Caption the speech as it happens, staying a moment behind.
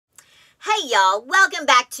Hey y'all, welcome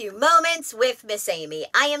back to Moments with Miss Amy.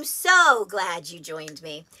 I am so glad you joined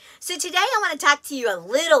me. So today I want to talk to you a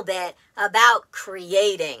little bit about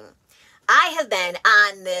creating. I have been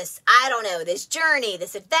on this, this journey,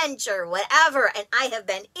 this adventure, whatever, and I have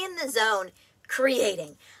been in the zone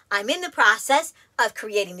creating. I'm in the process of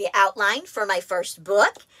creating the outline for my first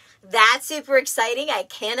book. That's super exciting. I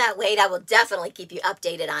cannot wait. I will definitely keep you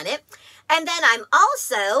updated on it. And then I'm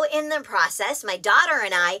also in the process, my daughter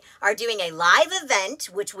and I are doing a live event,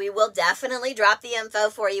 which we will definitely drop the info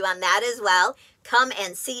for you on that as well. Come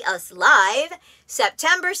and see us live.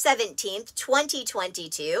 September 17th,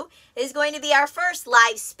 2022 is going to be our first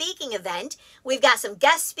live speaking event. We've got some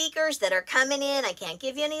guest speakers that are coming in. I can't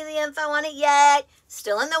give you any of the info on it yet.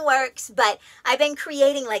 Still in the works, but I've been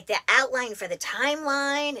creating like the outline for the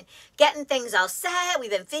timeline and getting things all set. We've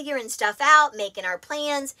been figuring stuff out, making our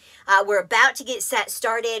plans. We're about to get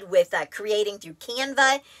started with creating through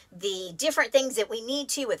Canva the different things that we need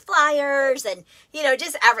to with flyers and,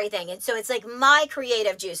 just everything. And so it's like my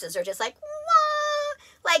creative juices are just like,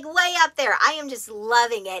 wah, like way up there. I am just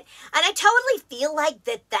loving it. And I totally feel like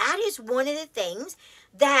that is one of the things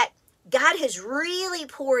that God has really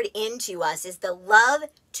poured into us is the love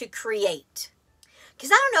to create.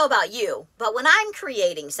 Because I don't know about you, but when I'm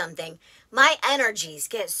creating something, my energies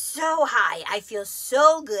get so high. I feel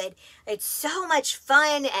so good. It's so much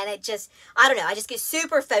fun. And I just get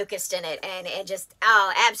super focused in it. And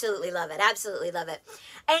absolutely love it. Absolutely love it.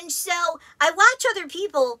 And so I watch other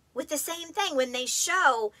people with the same thing when they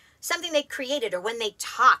show something they created or when they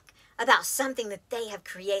talk about something that they have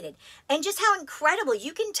created. And just how incredible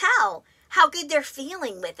you can tell how good they're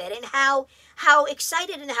feeling with it and how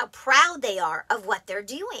excited and how proud they are of what they're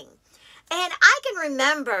doing. And I can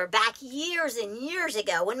remember back years and years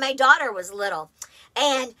ago when my daughter was little,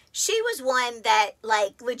 and she was one that,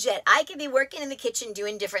 like, legit, I could be working in the kitchen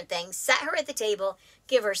doing different things, set her at the table,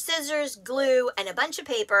 give her scissors, glue, and a bunch of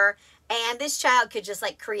paper, and this child could just,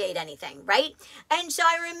 like, create anything, right? And so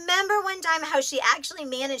I remember one time how she actually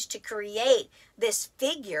managed to create this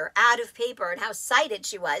figure out of paper and how excited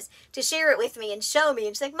she was to share it with me and show me.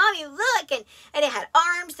 And she's like, Mommy, look. And it had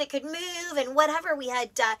arms that could move and whatever. We had,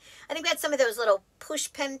 I think we had some of those little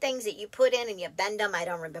push pin things that you put in and you bend them. I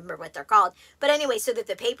don't remember what they're called. But anyway, so that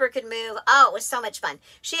the paper could move. Oh, it was so much fun.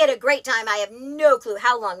 She had a great time. I have no clue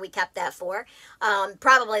how long we kept that for.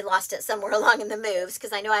 Probably lost it somewhere along in the moves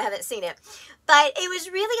because I know I haven't seen it. But it was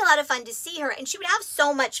really a lot of fun to see her. And she would have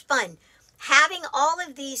so much fun having all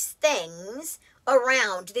of these things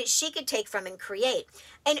around that she could take from and create.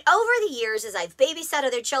 And over the years, as I've babysat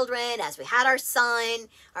other children, as we had our son,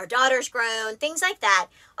 our daughter's grown, things like that,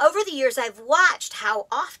 over the years, I've watched how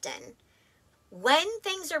often when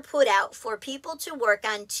things are put out for people to work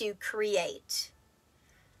on to create,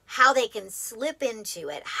 how they can slip into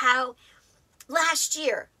it. How last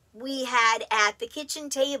year we had at the kitchen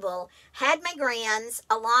table, had my grands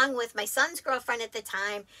along with my son's girlfriend at the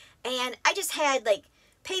time, and I just had like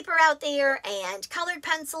paper out there and colored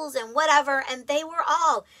pencils and whatever, and they were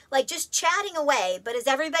all like just chatting away, but as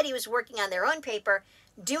everybody was working on their own paper,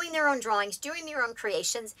 doing their own drawings, doing their own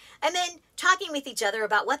creations, and then talking with each other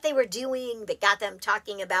about what they were doing that got them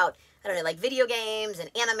talking about, like video games and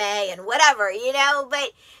anime and whatever,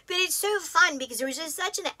 but it's so fun because there was just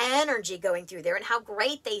such an energy going through there and how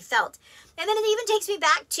great they felt. And then it even takes me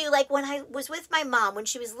back to like when I was with my mom, when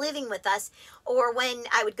she was living with us, or when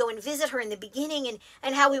I would go and visit her in the beginning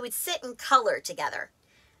and how we would sit and color together.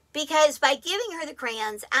 Because by giving her the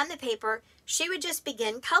crayons and the paper, she would just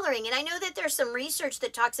begin coloring. And I know that there's some research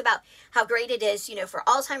that talks about how great it is, for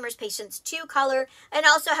Alzheimer's patients to color, and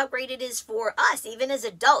also how great it is for us, even as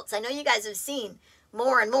adults. I know you guys have seen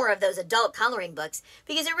more and more of those adult coloring books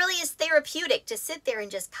because it really is therapeutic to sit there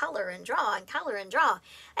and just color and draw and color and draw.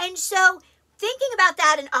 And so thinking about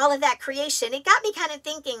that and all of that creation, it got me kind of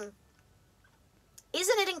thinking,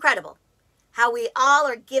 isn't it incredible how we all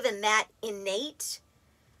are given that innate,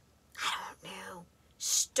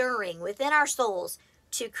 stirring within our souls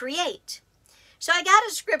to create? So I got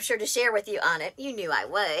a scripture to share with you on it. You knew I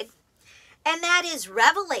would. And that is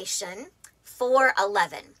Revelation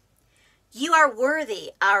 4:11. You are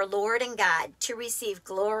worthy, our Lord and God, to receive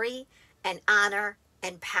glory and honor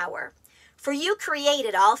and power. For you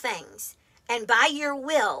created all things, and by your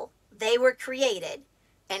will they were created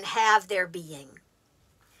and have their being.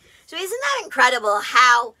 So isn't that incredible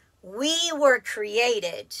how we were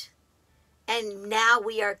created and now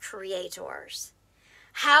we are creators?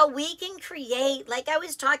 How we can create, like I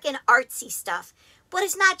was talking artsy stuff, but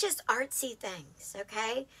it's not just artsy things,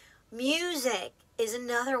 okay? Music is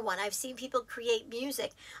another one. I've seen people create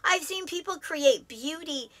music. I've seen people create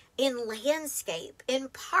beauty in landscape, in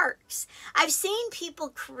parks. I've seen people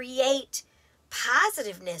create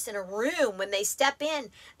positiveness in a room when they step in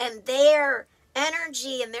and their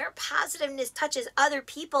energy and their positiveness touches other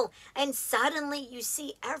people, and suddenly you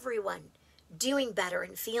see everyone doing better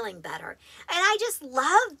and feeling better. And I just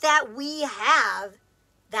love that we have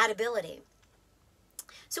that ability.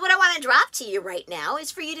 So what I want to drop to you right now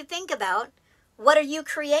is for you to think about, what are you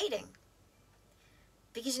creating?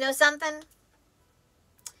 Because you know something?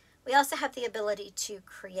 We also have the ability to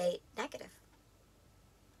create negative.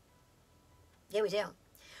 Yeah, we do.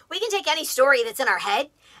 We can take any story that's in our head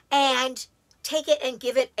and take it and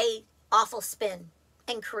give it a awful spin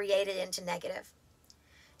and create it into negative.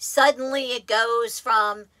 Suddenly it goes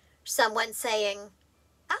from someone saying,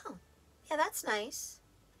 oh, yeah, that's nice.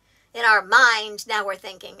 In our mind, now we're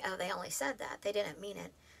thinking, oh, they only said that. They didn't mean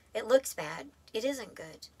it. It looks bad. It isn't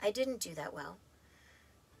good. I didn't do that well.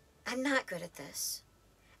 I'm not good at this.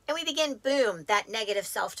 And we begin, boom, that negative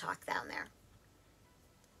self-talk down there.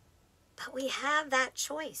 But we have that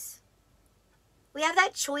choice. We have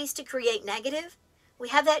that choice to create negative. We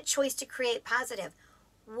have that choice to create positive.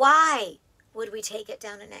 Why would we take it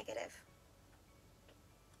down to negative?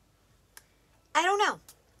 I don't know.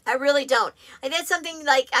 I really don't. And that's something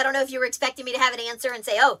like, I don't know if you were expecting me to have an answer and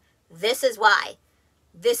say, oh, this is why.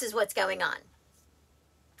 This is what's going on.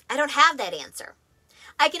 I don't have that answer.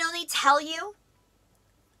 I can only tell you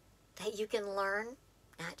that you can learn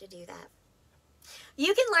not to do that.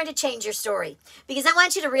 You can learn to change your story, because I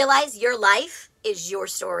want you to realize your life is your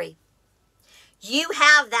story. You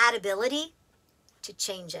have that ability to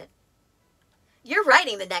change it. You're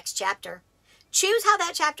writing the next chapter. Choose how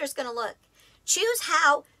that chapter is going to look. Choose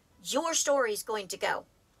how your story is going to go.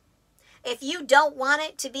 If you don't want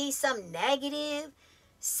it to be some negative,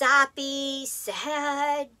 sappy,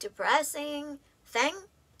 sad, depressing thing,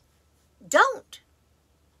 don't.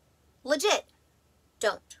 Legit,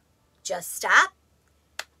 don't. Just stop.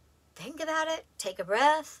 Think about it. Take a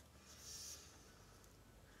breath.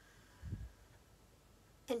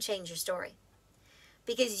 And change your story.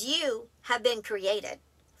 Because you have been created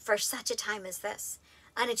for such a time as this.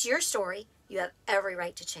 And it's your story. You have every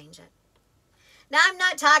right to change it. Now, I'm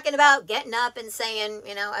not talking about getting up and saying,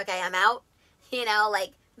 okay, I'm out.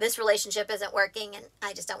 Like this relationship isn't working and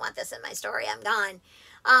I just don't want this in my story. I'm gone.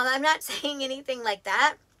 I'm not saying anything like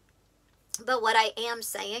that. But what I am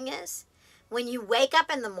saying is, when you wake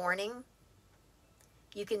up in the morning,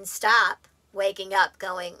 you can stop waking up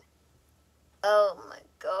going, oh my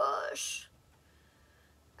gosh,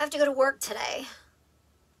 I have to go to work today.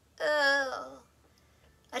 Oh,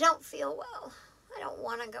 I don't feel well. I don't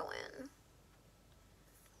want to go in.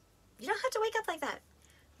 You don't have to wake up like that.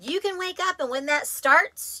 You can wake up, and when that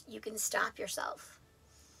starts, you can stop yourself.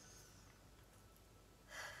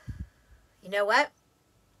 You know what?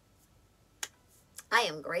 I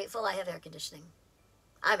am grateful I have air conditioning.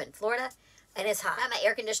 I'm in Florida, and it's hot. I have my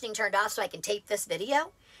air conditioning turned off so I can tape this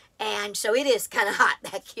video, and so it is kind of hot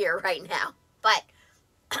back here right now. But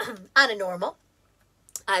on a normal,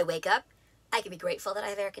 I wake up, I can be grateful that I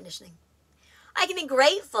have air conditioning. I can be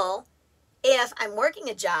grateful if I'm working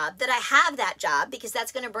a job that I have that job, because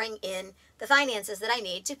that's going to bring in the finances that I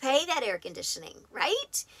need to pay that air conditioning,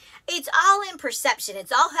 right? It's all in perception.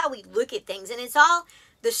 It's all how we look at things, and it's all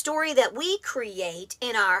the story that we create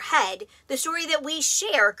in our head, the story that we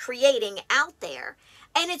share creating out there.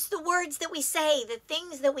 And it's the words that we say, the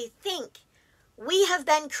things that we think. We have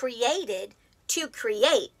been created to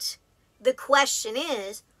create. The question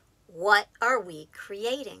is, what are we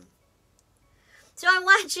creating? So I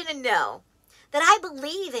want you to know that I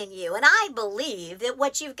believe in you, and I believe that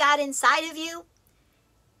what you've got inside of you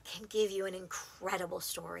can give you an incredible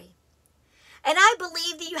story. And I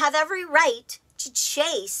believe that you have every right to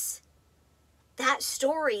chase that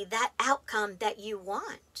story, that outcome that you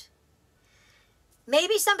want.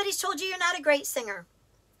 Maybe somebody's told you you're not a great singer,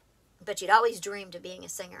 but you'd always dreamed of being a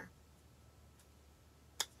singer.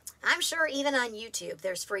 I'm sure even on YouTube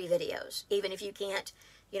there's free videos, even if you can't,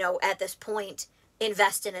 at this point,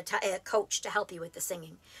 invest in a coach to help you with the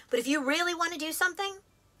singing. But if you really want to do something,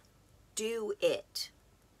 do it.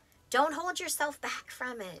 Don't hold yourself back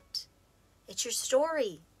from it. It's your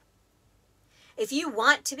story. If you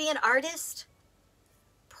want to be an artist,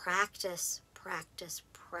 practice, practice,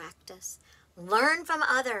 practice. Learn from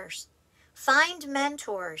others. Find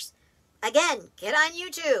mentors. Again, get on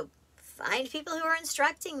YouTube. Find people who are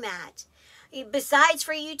instructing that. Besides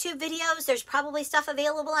free YouTube videos, there's probably stuff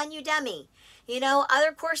available on Udemy.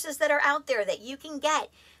 Other courses that are out there that you can get.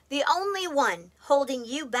 The only one holding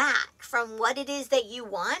you back from what it is that you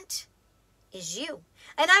want is you.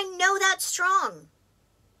 And I know that's strong,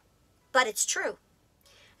 but it's true.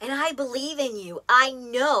 And I believe in you. I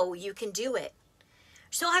know you can do it.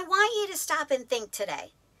 So I want you to stop and think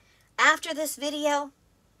today. After this video,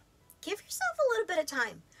 give yourself a little bit of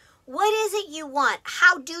time. What is it you want?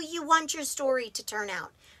 How do you want your story to turn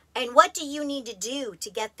out? And what do you need to do to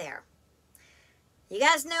get there? You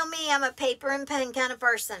guys know me, I'm a paper and pen kind of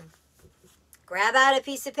person. Grab out a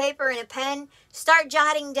piece of paper and a pen, start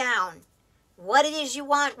jotting down what it is you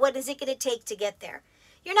want, what is it going to take to get there.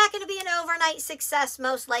 You're not going to be an overnight success,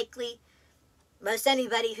 most likely. Most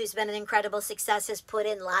anybody who's been an incredible success has put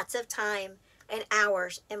in lots of time and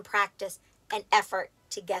hours and practice and effort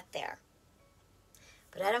to get there.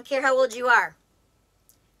 But I don't care how old you are,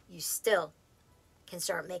 you still can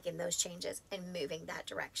start making those changes and moving that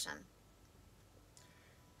direction.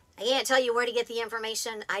 I can't tell you where to get the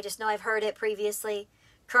information. I just know I've heard it previously.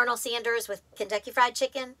 Colonel Sanders with Kentucky Fried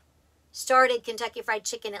Chicken started Kentucky Fried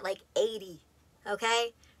Chicken at like 80,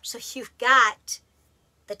 okay? So you've got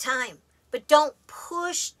the time. But don't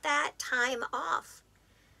push that time off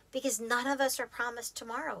because none of us are promised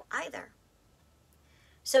tomorrow either.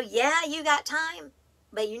 So yeah, you got time,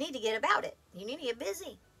 but you need to get about it. You need to get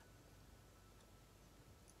busy.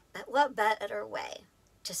 But what better way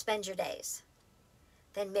to spend your days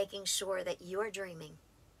than making sure that you are dreaming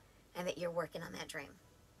and that you're working on that dream?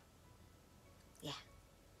 Yeah,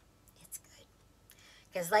 it's good.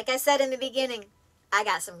 Because like I said in the beginning, I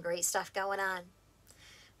got some great stuff going on.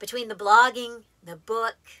 Between the blogging, the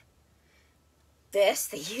book, the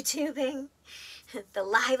YouTubing, the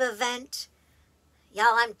live event,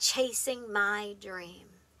 y'all, I'm chasing my dream.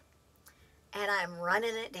 And I'm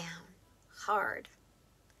running it down hard.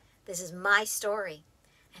 This is my story,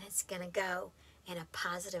 and it's going to go in a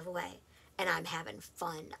positive way, and I'm having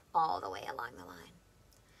fun all the way along the line.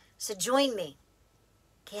 So join me.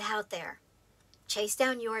 Get out there. Chase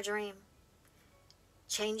down your dream.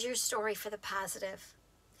 Change your story for the positive.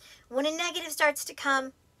 When a negative starts to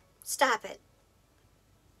come, stop it.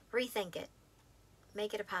 Rethink it.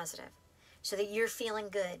 Make it a positive so that you're feeling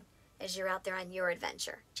good as you're out there on your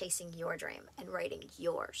adventure, chasing your dream and writing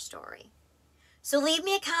your story. So leave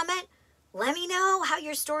me a comment. Let me know how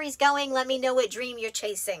your story's going. Let me know what dream you're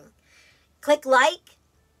chasing. Click like,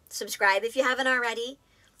 subscribe if you haven't already.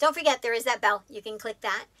 Don't forget there is that bell. You can click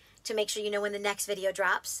that to make sure you know when the next video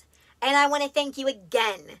drops. And I want to thank you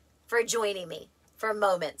again for joining me for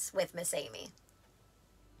Moments with Miss Amy.